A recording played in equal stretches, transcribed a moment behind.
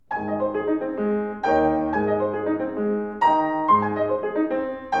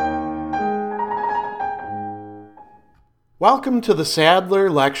Welcome to the Sadler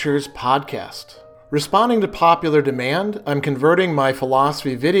Lectures podcast. Responding to popular demand, I'm converting my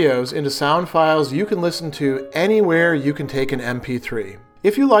philosophy videos into sound files you can listen to anywhere you can take an MP3.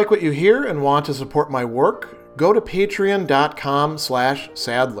 If you like what you hear and want to support my work, go to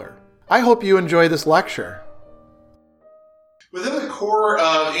patreon.com/Sadler. I hope you enjoy this lecture. Within the core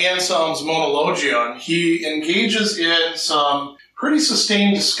of Anselm's Monologion, he engages in some pretty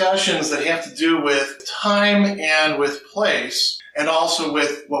sustained discussions that have to do with time and with place, and also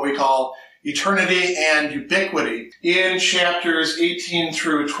with what we call eternity and ubiquity in chapters 18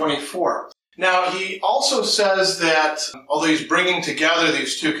 through 24. Now, he also says that, although he's bringing together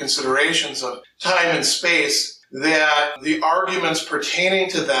these two considerations of time and space, that the arguments pertaining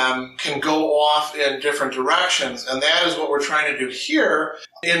to them can go off in different directions. And that is what we're trying to do here,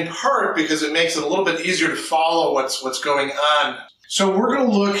 in part because it makes it a little bit easier to follow what's going on. So we're going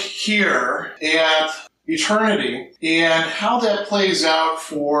to look here at eternity and how that plays out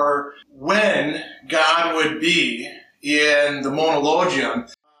for when God would be in the Monologion.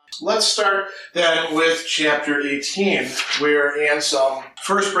 Let's start then with chapter 18, where Anselm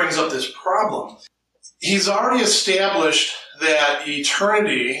first brings up this problem. He's already established that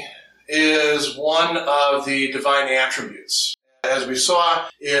eternity is one of the divine attributes. As we saw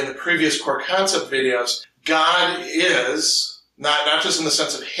in the previous core concept videos, God is, not just in the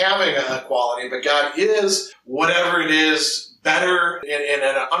sense of having a quality, but God is whatever it is better in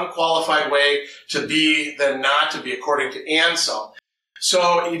an unqualified way to be than not to be, according to Anselm.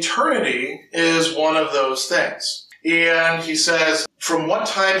 So eternity is one of those things. And he says, from what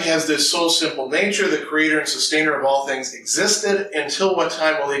time has this soul simple nature, the creator and sustainer of all things, existed? Until what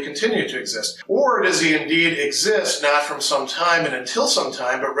time will he continue to exist? Or does he indeed exist, not from some time and until some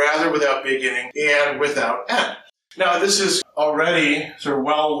time, but rather without beginning and without end? Now, this is already sort of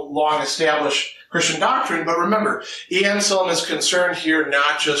long established Christian doctrine, but remember, Anselm is concerned here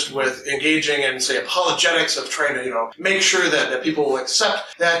not just with engaging in, say, apologetics of trying to, make sure that people will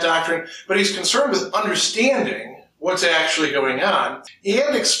accept that doctrine, but he's concerned with understanding what's actually going on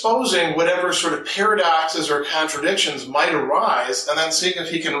and exposing whatever sort of paradoxes or contradictions might arise and then seeing if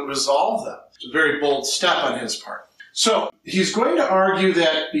he can resolve them. It's a very bold step on his part. So he's going to argue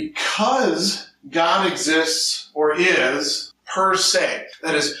that because God exists or is per se,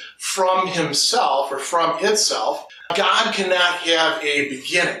 that is, from himself or from itself, God cannot have a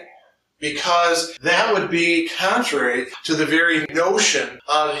beginning, because that would be contrary to the very notion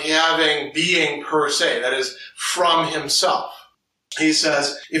of having being per se, that is, from himself. He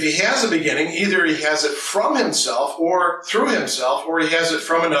says if he has a beginning, either he has it from himself or through himself, or he has it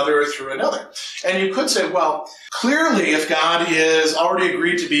from another or through another. And you could say, well, clearly if God is already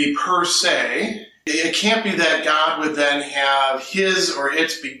agreed to be per se, it can't be that God would then have his or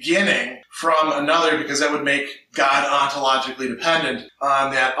its beginning from another, because that would make God ontologically dependent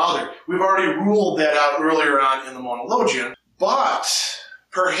on that other. We've already ruled that out earlier on in the Monologion, but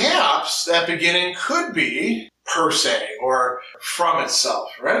perhaps that beginning could be per se or from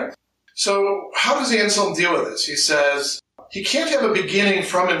itself, right? So how does Anselm deal with this? He says he can't have a beginning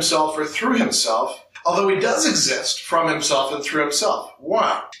from himself or through himself, although he does exist from himself and through himself.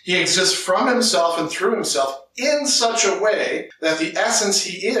 Why? He exists from himself and through himself in such a way that the essence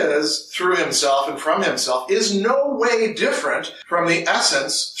he is through himself and from himself is no way different from the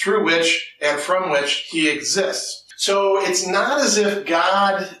essence through which and from which he exists. So it's not as if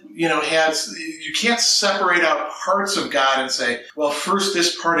God, you can't separate out parts of God and say, well, first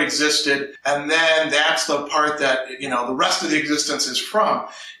this part existed, and then that's the part that, the rest of the existence is from.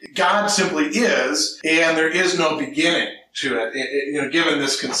 God simply is, and there is no beginning to it, given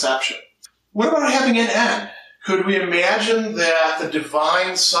this conception. What about having an end? Could we imagine that the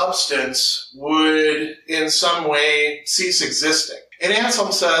divine substance would in some way cease existing? And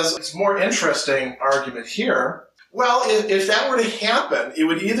Anselm says it's a more interesting argument here. Well, if that were to happen, it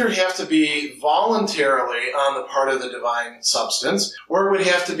would either have to be voluntarily on the part of the divine substance, or it would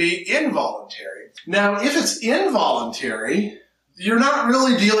have to be involuntary. Now, if it's involuntary, you're not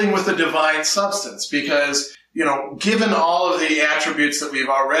really dealing with the divine substance, because, given all of the attributes that we've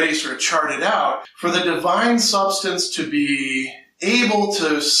already sort of charted out, for the divine substance to be able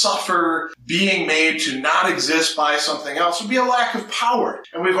to suffer being made to not exist by something else would be a lack of power.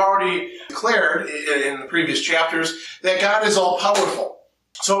 And we've already declared in the previous chapters that God is all-powerful.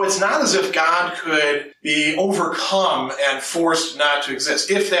 So it's not as if God could be overcome and forced not to exist.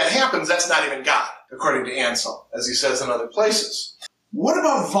 If that happens, that's not even God, according to Anselm, as he says in other places. What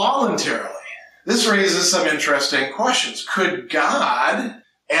about voluntarily? This raises some interesting questions. Could God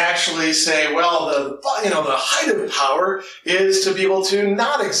actually say, well, the height of power is to be able to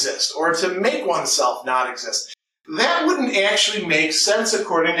not exist or to make oneself not exist? That wouldn't actually make sense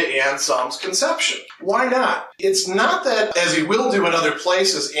according to Anselm's conception. Why not? It's not that, as he will do in other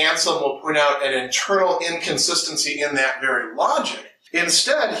places, Anselm will point out an internal inconsistency in that very logic.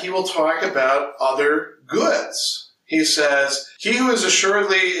 Instead, he will talk about other goods. He says, he who is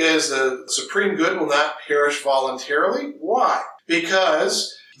assuredly is the supreme good will not perish voluntarily. Why?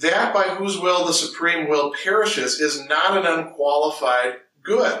 Because that by whose will the supreme will perishes is not an unqualified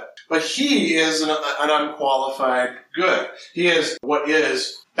good. But he is an unqualified good. He is what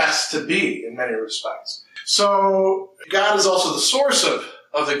is best to be in many respects. So God is also the source of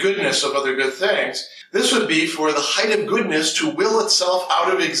the goodness of other good things. This would be for the height of goodness to will itself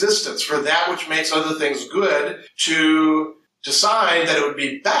out of existence, for that which makes other things good to decide that it would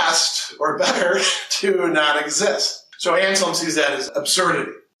be best or better to not exist. So Anselm sees that as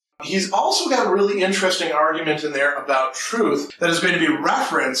absurdity. He's also got a really interesting argument in there about truth that is going to be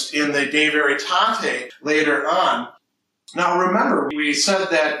referenced in the De Veritate later on. Now remember, we said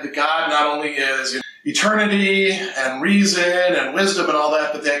that the God not only is eternity and reason and wisdom and all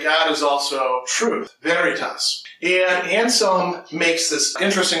that, but that God is also truth, veritas. And Anselm makes this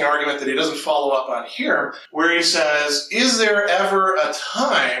interesting argument that he doesn't follow up on here, where he says, is there ever a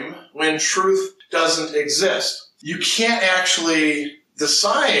time when truth doesn't exist? You can't actually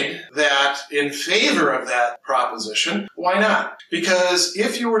decide that in favor of that proposition. Why not? Because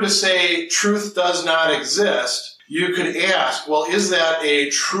if you were to say truth does not exist, you could ask, well, is that a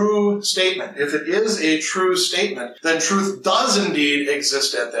true statement? If it is a true statement, then truth does indeed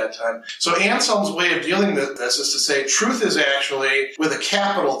exist at that time. So Anselm's way of dealing with this is to say truth is actually, with a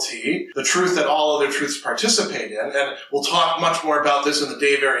capital T, the truth that all other truths participate in, and we'll talk much more about this in the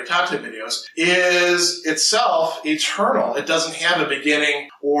De Veritate videos, is itself eternal. It doesn't have a beginning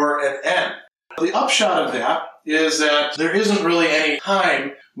or an end. The upshot of that is that there isn't really any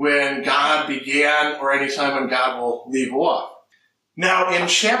time when God began or any time when God will leave off. Now, in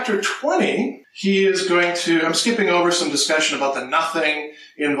chapter 20, he is going to, I'm skipping over some discussion about the nothing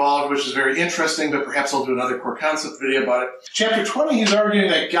involved, which is very interesting, but perhaps I'll do another core concept video about it. Chapter 20, he's arguing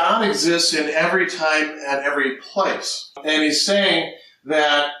that God exists in every time and every place. And he's saying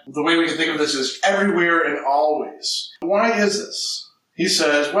that the way we can think of this is everywhere and always. Why is this? He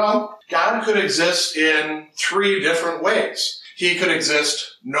says, well, God could exist in three different ways. He could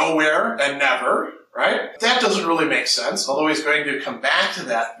exist nowhere and never, right? That doesn't really make sense, although he's going to come back to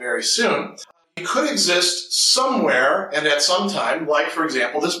that very soon. He could exist somewhere and at some time, like, for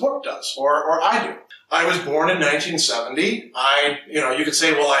example, this book does, or I do. I was born in 1970. You could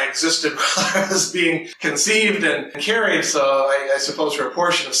say, well, I existed while I was being conceived and carried, so I suppose for a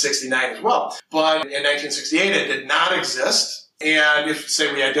portion of 69 as well. But in 1968, it did not exist. And if,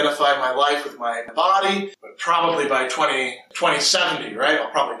 say, we identify my life with my body, probably by 2070, right?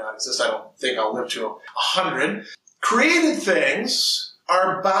 I'll probably not exist. I don't think I'll live to 100. Created things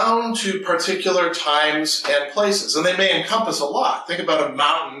are bound to particular times and places, and they may encompass a lot. Think about a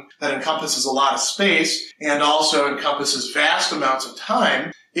mountain that encompasses a lot of space and also encompasses vast amounts of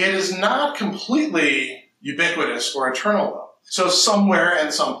time. It is not completely ubiquitous or eternal, though. So somewhere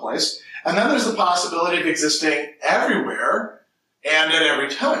and someplace. And then there's the possibility of existing everywhere and at every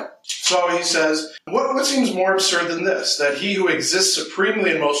time. So he says, what seems more absurd than this? That he who exists supremely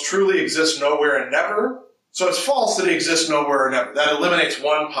and most truly exists nowhere and never? So it's false that he exists nowhere and never. That eliminates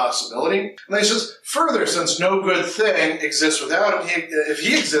one possibility. And then he says, further, since no good thing exists without him, if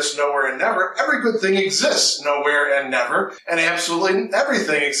he exists nowhere and never, every good thing exists nowhere and never, and absolutely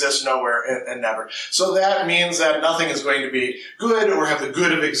everything exists nowhere and never. So that means that nothing is going to be good or have the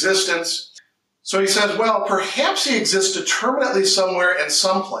good of existence. So he says, well, perhaps he exists determinately somewhere and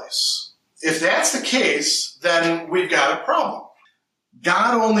someplace. If that's the case, then we've got a problem.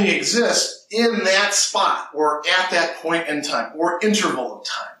 God only exists in that spot or at that point in time or interval of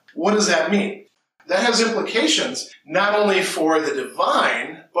time. What does that mean? That has implications not only for the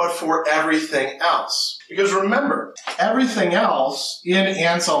divine, but for everything else. Because remember, everything else in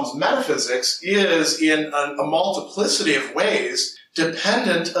Anselm's metaphysics is in a multiplicity of ways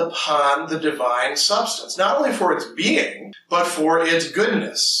dependent upon the divine substance, not only for its being, but for its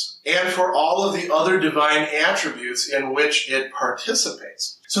goodness, and for all of the other divine attributes in which it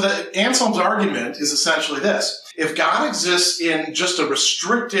participates. So that Anselm's argument is essentially this. If God exists in just a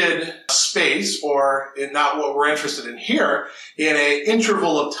restricted space, or in not what we're interested in here, in an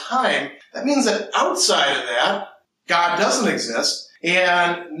interval of time, that means that outside of that, God doesn't exist,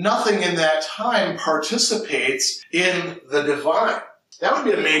 and nothing in that time participates in the divine. That would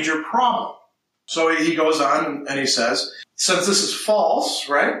be a major problem. So he goes on and he says, Since this is false,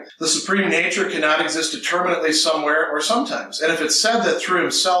 right, the supreme nature cannot exist determinately somewhere or sometimes. And if it's said that through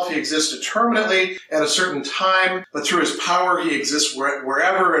himself he exists determinately at a certain time, but through his power he exists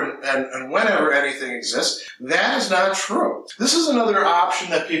wherever and whenever anything exists, that is not true. This is another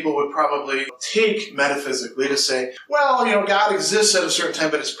option that people would probably take metaphysically to say, well, God exists at a certain time,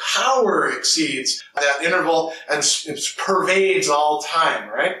 but his power exceeds that interval and pervades all time,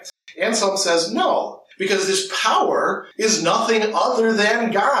 right? Anselm says no. Because this power is nothing other than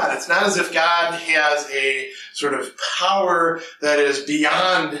God. It's not as if God has a sort of power that is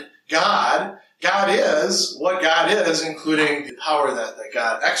beyond God. God is what God is, including the power that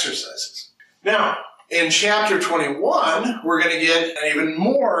God exercises. Now, in chapter 21, we're going to get an even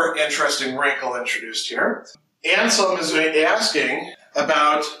more interesting wrinkle introduced here. Anselm is asking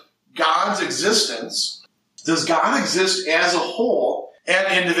about God's existence. Does God exist as a whole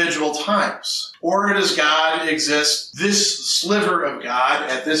at individual times? Or does God exist, this sliver of God,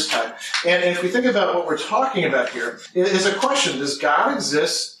 at this time? And if we think about what we're talking about here, it is a question, does God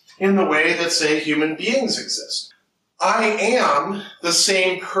exist in the way that, say, human beings exist? I am the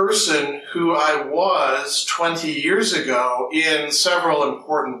same person who I was 20 years ago in several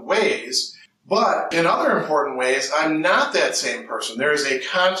important ways, but in other important ways, I'm not that same person. There is a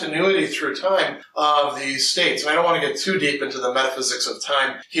continuity through time of these states. And I don't want to get too deep into the metaphysics of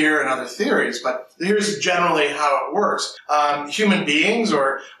time here and other theories, but here's generally how it works. Human beings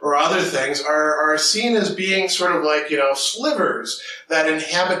or other things are seen as being sort of like, slivers that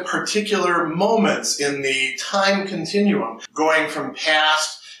inhabit particular moments in the time continuum, going from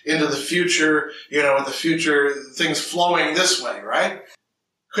past into the future, with the future things flowing this way, right?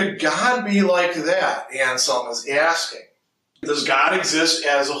 Could God be like that? Anselm is asking. Does God exist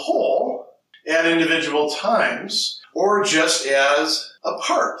as a whole at individual times or just as a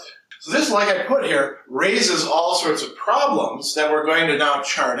part? So this, like I put here, raises all sorts of problems that we're going to now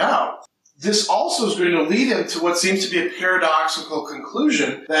chart out. This also is going to lead him to what seems to be a paradoxical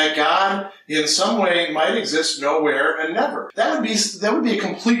conclusion that God in some way might exist nowhere and never. That would be a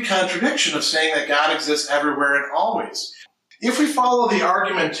complete contradiction of saying that God exists everywhere and always. If we follow the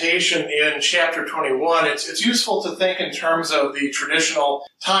argumentation in chapter 21, it's useful to think in terms of the traditional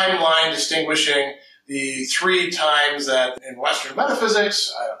timeline distinguishing the three times that in Western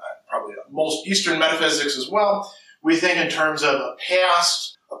metaphysics, probably most Eastern metaphysics as well, we think in terms of a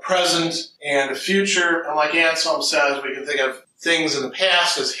past, a present, and a future. And like Anselm says, we can think of things in the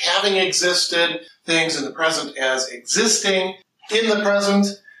past as having existed, things in the present as existing in the present,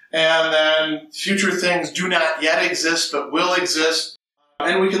 and then future things do not yet exist but will exist.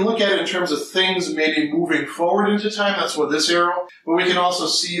 And we can look at it in terms of things maybe moving forward into time. That's what this arrow. But we can also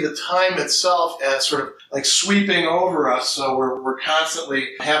see the time itself as sort of like sweeping over us. So we're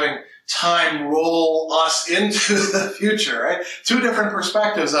constantly having time roll us into the future, right? Two different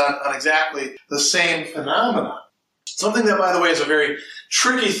perspectives on exactly the same phenomenon. Something that, by the way, is a very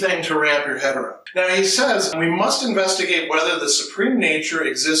tricky thing to wrap your head around. Now, he says, we must investigate whether the supreme nature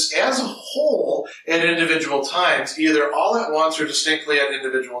exists as a whole at individual times, either all at once or distinctly at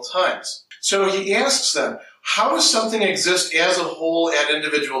individual times. So he asks them, how does something exist as a whole at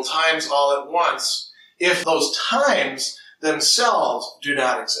individual times all at once if those times themselves do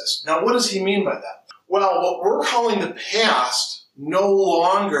not exist? Now, what does he mean by that? Well, what we're calling the past no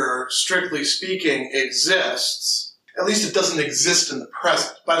longer, strictly speaking, exists. At least it doesn't exist in the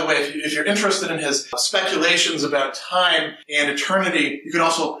present. By the way, if you're interested in his speculations about time and eternity, you can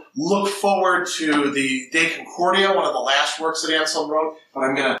also look forward to the De Concordia, one of the last works that Anselm wrote, but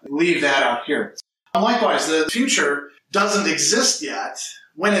I'm going to leave that out here. Likewise, the future doesn't exist yet.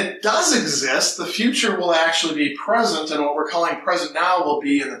 When it does exist, the future will actually be present, and what we're calling present now will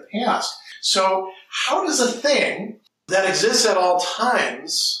be in the past. So how does a thing that exists at all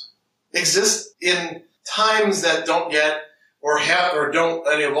times exist in times that don't yet or have or don't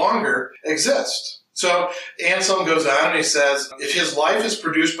any longer exist? So Anselm goes on and he says, if his life is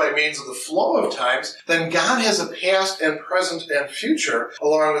produced by means of the flow of times, then God has a past and present and future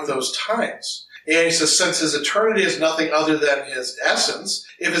along with those times. And he says, since his eternity is nothing other than his essence,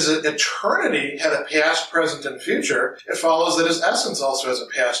 if his eternity had a past, present, and future, it follows that his essence also has a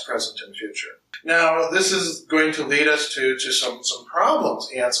past, present, and future. Now, this is going to lead us to some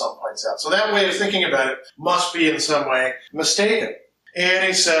problems, Anselm points out. So that way of thinking about it must be in some way mistaken. And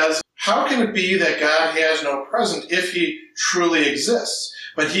he says, how can it be that God has no present if he truly exists?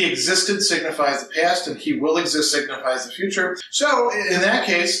 But he existed signifies the past, and he will exist signifies the future. So, in that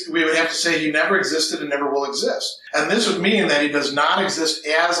case, we would have to say he never existed and never will exist. And this would mean that he does not exist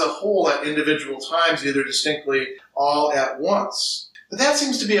as a whole at individual times, either distinctly all at once. But that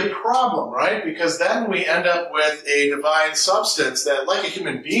seems to be a problem, right? Because then we end up with a divine substance that, like a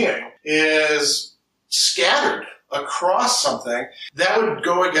human being, is scattered across something. That would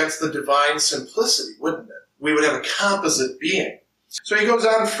go against the divine simplicity, wouldn't it? We would have a composite being. So he goes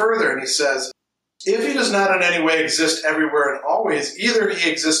on further and he says, if he does not in any way exist everywhere and always, either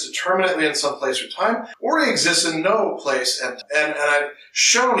he exists determinately in some place or time, or he exists in no place. And I've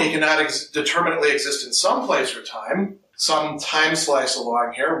shown he cannot determinately exist in some place or time, some time slice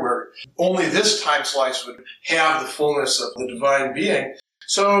along here where only this time slice would have the fullness of the divine being.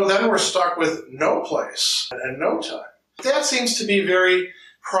 So then we're stuck with no place and no time. That seems to be very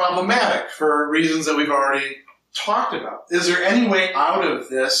problematic for reasons that we've already talked about. Is there any way out of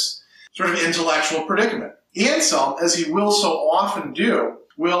this sort of intellectual predicament? Anselm, as he will so often do,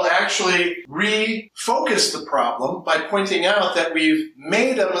 will actually refocus the problem by pointing out that we've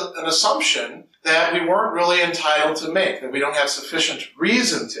made an assumption that we weren't really entitled to make, that we don't have sufficient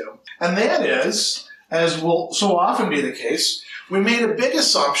reason to. And that is, as will so often be the case, we made a big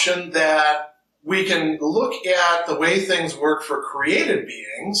assumption that we can look at the way things work for created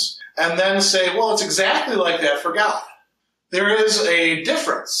beings and then say, well, it's exactly like that for God. There is a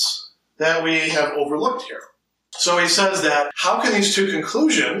difference that we have overlooked here. So he says that, how can these two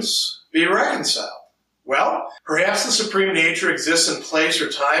conclusions be reconciled? Well, perhaps the supreme nature exists in place or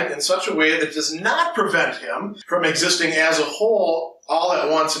time in such a way that does not prevent him from existing as a whole all at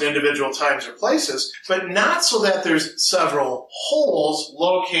once in individual times or places, but not so that there's several wholes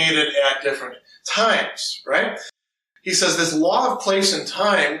located at different times, right? He says this law of place and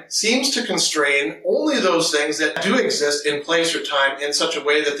time seems to constrain only those things that do exist in place or time in such a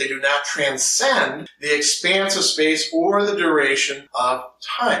way that they do not transcend the expanse of space or the duration of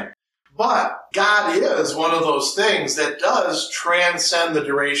time. But God is one of those things that does transcend the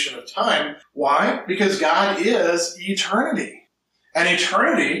duration of time. Why? Because God is eternity. And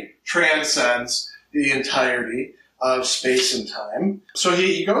eternity transcends the entirety of space and time. So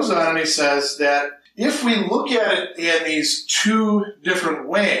he goes on and he says that if we look at it in these two different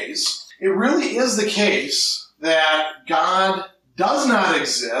ways, it really is the case that God does not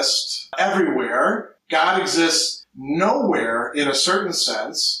exist everywhere. God exists nowhere in a certain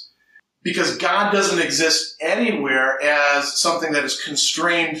sense, because God doesn't exist anywhere as something that is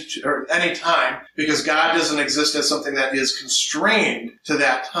constrained to, or any time, because God doesn't exist as something that is constrained to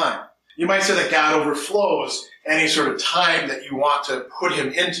that time. You might say that God overflows any sort of time that you want to put him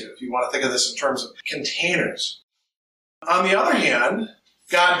into, if you want to think of this in terms of containers. On the other hand,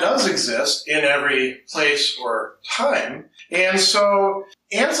 God does exist in every place or time, and so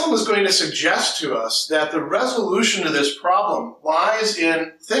Anselm is going to suggest to us that the resolution to this problem lies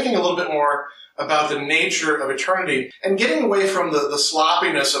in thinking a little bit more about the nature of eternity and getting away from the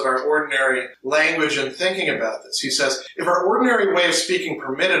sloppiness of our ordinary language and thinking about this. He says, if our ordinary way of speaking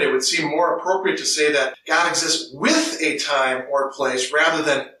permitted, it would seem more appropriate to say that God exists with a time or place rather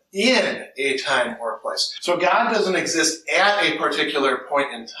than in a time or place. So God doesn't exist at a particular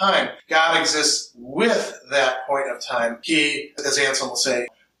point in time. God exists with that point of time. He, as Anselm will say,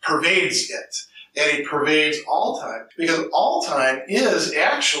 pervades it. And he pervades all time. Because all time is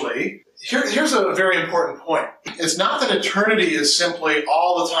actually... Here's a very important point. It's not that eternity is simply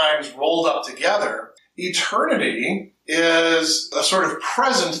all the times rolled up together. Eternity is a sort of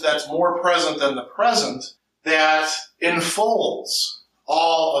present that's more present than the present that enfolds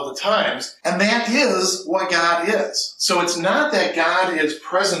all of the times. And that is what God is. So it's not that God is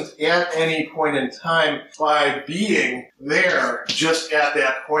present at any point in time by being there just at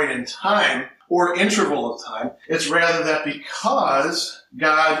that point in time or interval of time. It's rather that because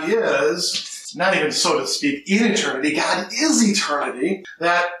God is, not even so to speak, in eternity, God is eternity,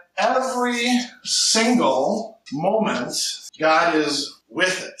 that every single moment God is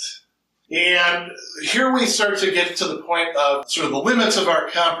with it. And here we start to get to the point of sort of the limits of our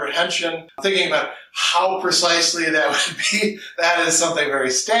comprehension, thinking about how precisely that would be. That is something very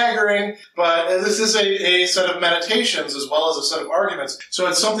staggering, but this is a set of meditations as well as a set of arguments. So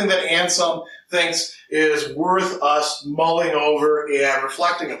it's something that Anselm thinks is worth us mulling over and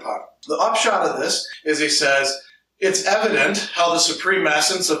reflecting upon. The upshot of this is he says, it's evident how the supreme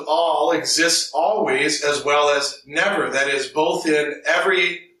essence of all exists always as well as never. That is, both in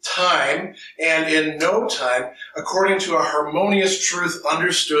every time and in no time, according to a harmonious truth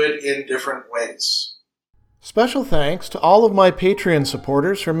understood in different ways. Special thanks to all of my Patreon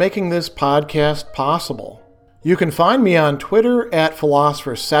supporters for making this podcast possible. You can find me on Twitter at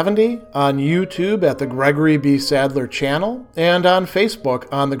Philosopher70, on YouTube at the Gregory B. Sadler channel, and on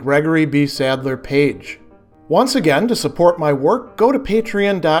Facebook on the Gregory B. Sadler page. Once again, to support my work, go to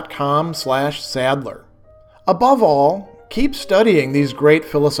patreon.com/Sadler. Above all, Keep studying these great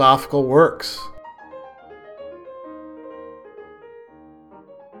philosophical works.